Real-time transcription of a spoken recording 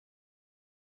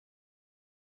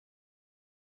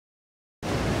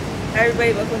Hi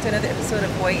everybody, welcome to another episode of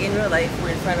Hawaii in Real Life.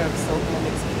 We're in front of Soul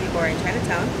Mexican Bar in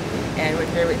Chinatown, and we're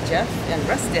here with Jeff and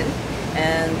Rustin.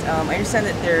 And I understand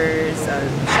that there's a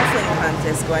shuffling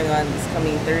contest going on this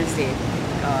coming Thursday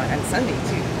and Sunday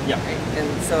too. Yeah. Right?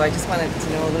 And so I just wanted to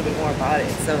know a little bit more about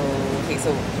it. So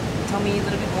tell me a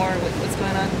little bit more what's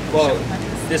going on. Well,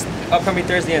 this upcoming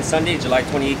Thursday and Sunday, July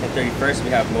 28th and 31st, we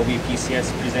have Mobi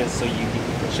PCS Presents, so you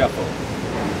can shuffle.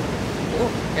 Cool.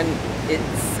 And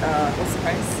it's what's the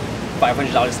price?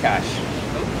 $500 cash.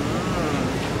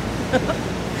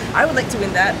 I would like to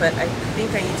win that, but I think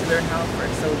I need to learn how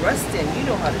first. So Rustin, you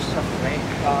know how to shuffle, right?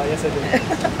 Yes, I do.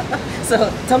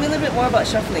 So tell me a little bit more about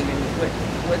shuffling and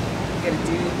what you gotta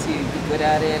do to be good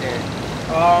at it, or.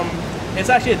 It's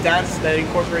actually a dance that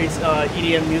incorporates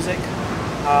EDM music.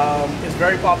 It's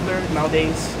very popular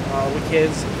nowadays with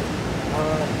kids.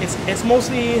 It's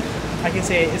mostly, I can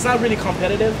say, it's not really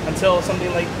competitive until something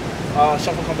like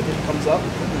shuffle competition comes up.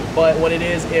 But what it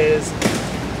is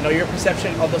your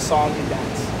perception of the song and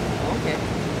dance. Okay.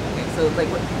 So like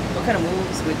what kind of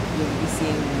moves would you be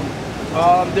seeing?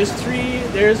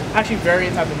 There's actually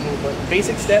various types of moves, but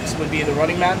basic steps would be the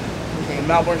running man, the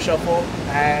Melbourne shuffle,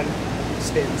 and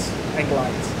spins and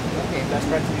glides. Okay. That's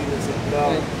practically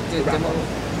Do demo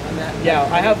on that? Yeah,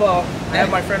 I have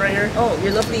my friend right here. Oh,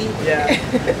 you're lovely. Yeah.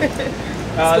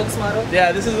 Spokesmodel?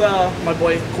 Yeah, this is my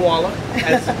boy Koala,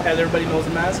 as everybody knows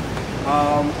him as.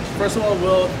 First of all,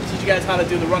 we'll teach you guys how to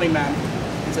do the running man.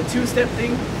 It's a two-step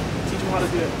thing. Teach you how to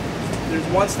do it. There's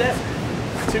one step,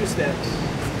 two steps.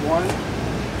 1,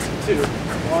 2,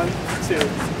 1,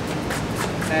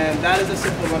 2. And that is a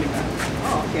simple running man.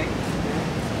 Oh, okay.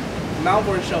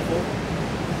 Melbourne shuffle.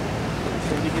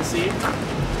 So as you can see,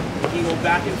 you can go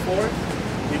back and forth.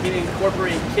 You can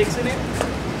incorporate kicks in it.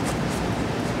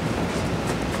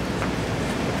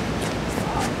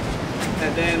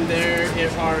 And then there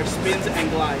are spins and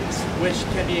glides, which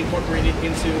can be incorporated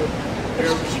into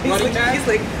your running man. He's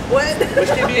like, what? Which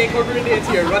can be incorporated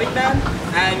into your running man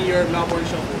and your Melbourne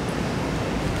shuffle.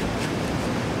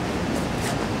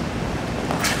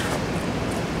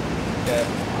 Okay.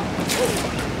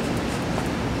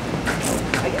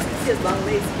 I guess because he has long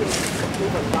legs, he can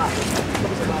move a lot. He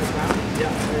covers a lot of ground.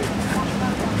 Yeah.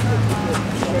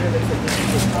 Shorter legs, like he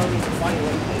can probably find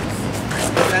one piece.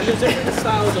 And there's different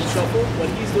styles of shuffle. What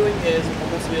he's doing is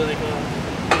mostly like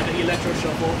an electro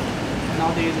shuffle.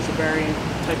 Nowadays, there's a varying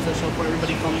types of shuffle.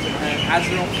 Everybody comes and adds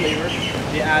their own flavor.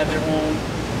 They add their own,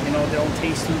 their own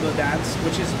taste to the dance,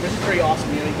 which is pretty awesome.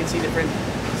 You can see different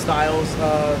styles.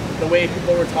 The way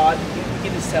people were taught, you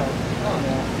can just tell.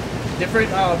 Different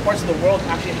parts of the world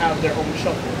actually have their own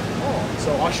shuffle.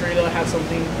 So Australia has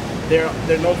something.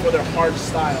 They're known for their hard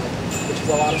style, which is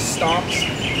a lot of stomps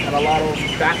and a lot of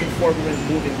back and forth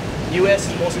moving. US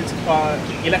is mostly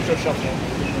electro shuffle.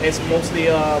 It's mostly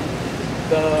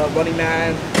the running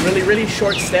man, really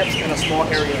short steps in a small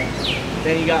area.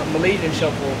 Then you got Malaysian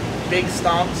shuffle, big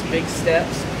stomps, big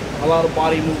steps, a lot of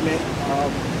body movement,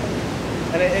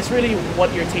 and it's really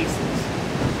what your taste is.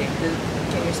 Okay,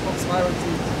 can your spokesmodel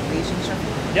do Malaysian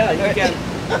shuffle? Yeah, you can.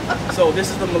 So this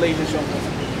is the Malaysian shuffle.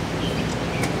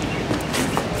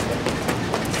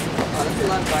 Oh, that's a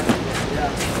lot of body movement.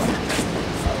 Yeah.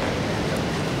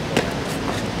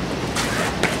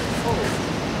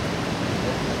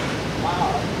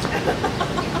 Wow.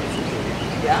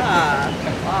 Yeah.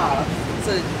 Wow.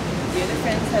 So the other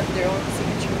friends have their own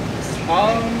signature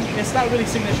moves? It's not really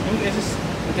signature move, it's just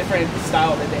a different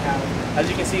style that they have. As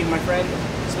you can see, my friend,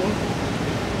 Spoon,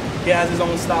 he has his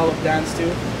own style of dance too,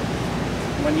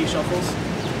 when he shuffles.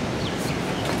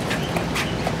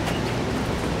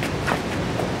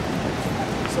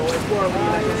 So it's more of an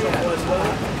electro shuffle as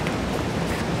well.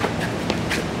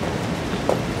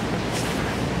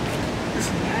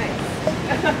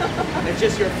 It's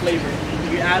just your flavor.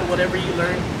 You add whatever you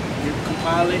learn, you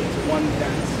compile it into one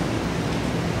dance.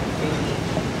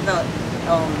 Now,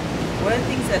 one of the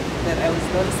things that I was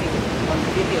noticing on the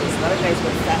videos, a lot of guys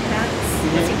wear fat pants.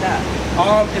 What's with that?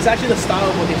 It's actually the style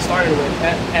of what they started with,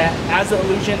 as the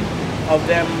illusion of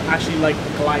them actually like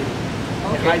gliding.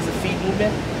 It hides the feet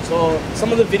movement. So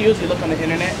some of the videos you look on the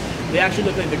internet, they actually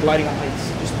look like they're gliding on ice,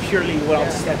 just purely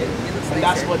without stepping. And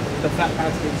that's what the fat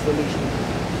pants gives the illusion.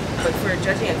 But for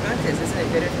judging a contest, isn't it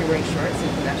better if you're wearing shorts and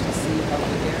you can actually see how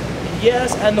good they are?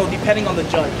 Yes and no, depending on the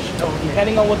judge.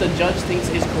 Depending on what the judge thinks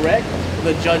is correct,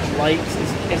 the judge likes,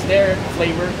 is their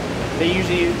flavor. They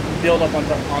usually build up on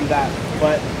that.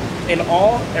 But in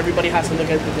all, everybody has to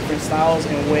look at the different styles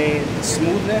and weigh the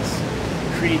smoothness,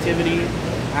 creativity,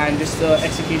 and just the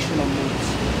execution of moves.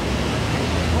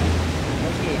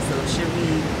 Okay, so should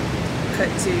we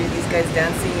cut to these guys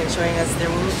dancing and showing us their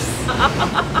moves.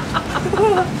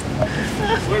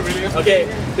 Okay,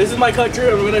 this is my cut crew,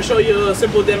 and we're gonna show you a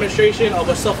simple demonstration of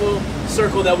a shuffle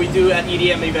circle that we do at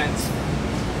EDM events.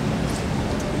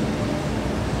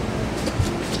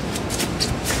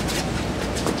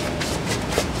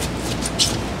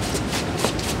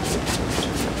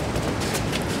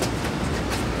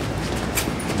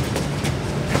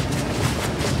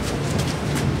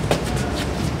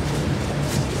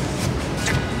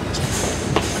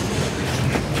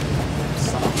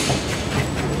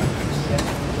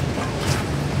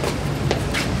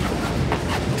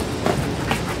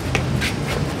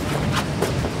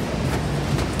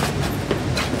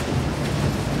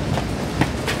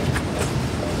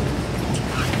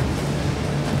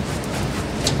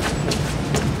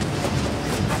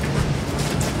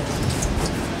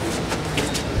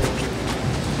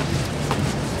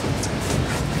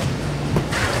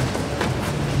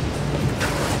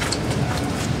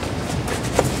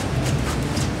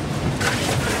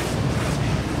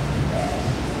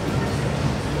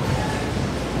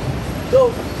 Go,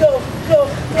 go, go,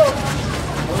 go.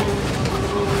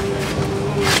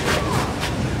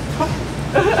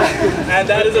 And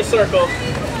that is a circle.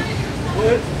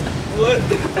 What?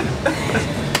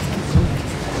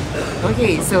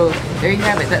 Okay, so there you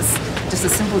have it. That's just a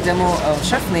simple demo of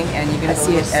shuffling, and you're going to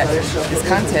see it at this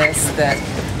contest that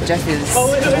Jeff is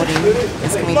promoting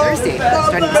this coming Thursday,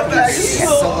 starting this coming Thursday at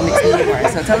Soho Mix Media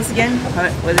Bar. So tell us again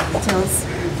what are the details.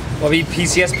 Mobi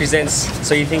PCS Presents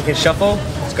So You Think Can Shuffle.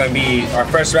 It's going to be, our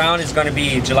first round is going to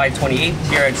be July 28th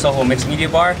here at Soho Mix Media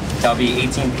Bar. That'll be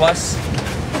 18 plus.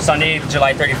 Sunday,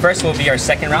 July 31st will be our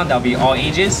second round. That'll be all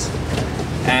ages.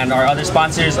 And our other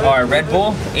sponsors are Red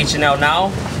Bull, H&L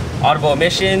Now, Audible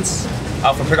Emissions,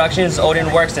 Alpha Productions,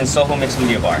 Odin Works, and Soho Mix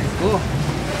Media Bar. Cool.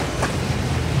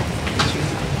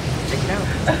 Check it out.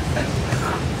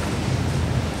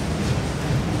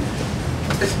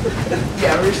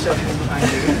 Yeah, we're shuffling behind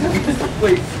you.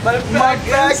 Wait, my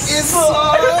back is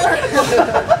sore!